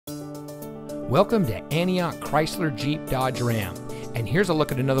Welcome to Antioch Chrysler Jeep Dodge Ram, and here's a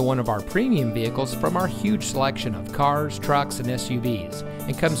look at another one of our premium vehicles from our huge selection of cars, trucks, and SUVs,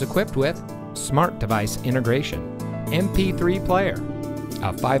 and comes equipped with smart device integration, MP3 player,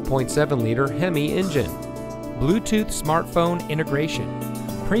 a 5.7-liter Hemi engine, Bluetooth smartphone integration,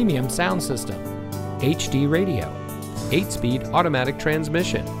 premium sound system, HD radio, 8-speed automatic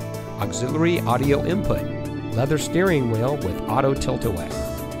transmission, auxiliary audio input, leather steering wheel with auto tilt-away,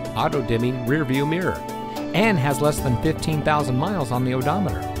 auto-dimming rear-view mirror, and has less than 15,000 miles on the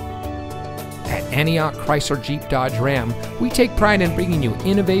odometer. At Antioch Chrysler Jeep Dodge Ram, we take pride in bringing you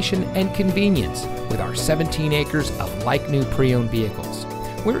innovation and convenience with our 17 acres of like-new pre-owned vehicles.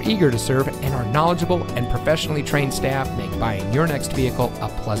 We're eager to serve, and our knowledgeable and professionally trained staff make buying your next vehicle a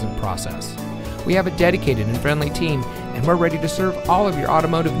pleasant process. We have a dedicated and friendly team, and we're ready to serve all of your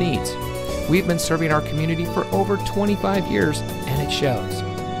automotive needs. We've been serving our community for over 25 years, and it shows.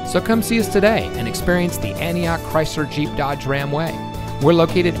 So come see us today and experience the Antioch Chrysler Jeep Dodge Ram way. We're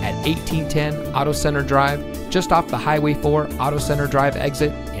located at 1810 Auto Center Drive, just off the Highway 4 Auto Center Drive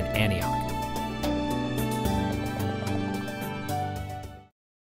exit in Antioch.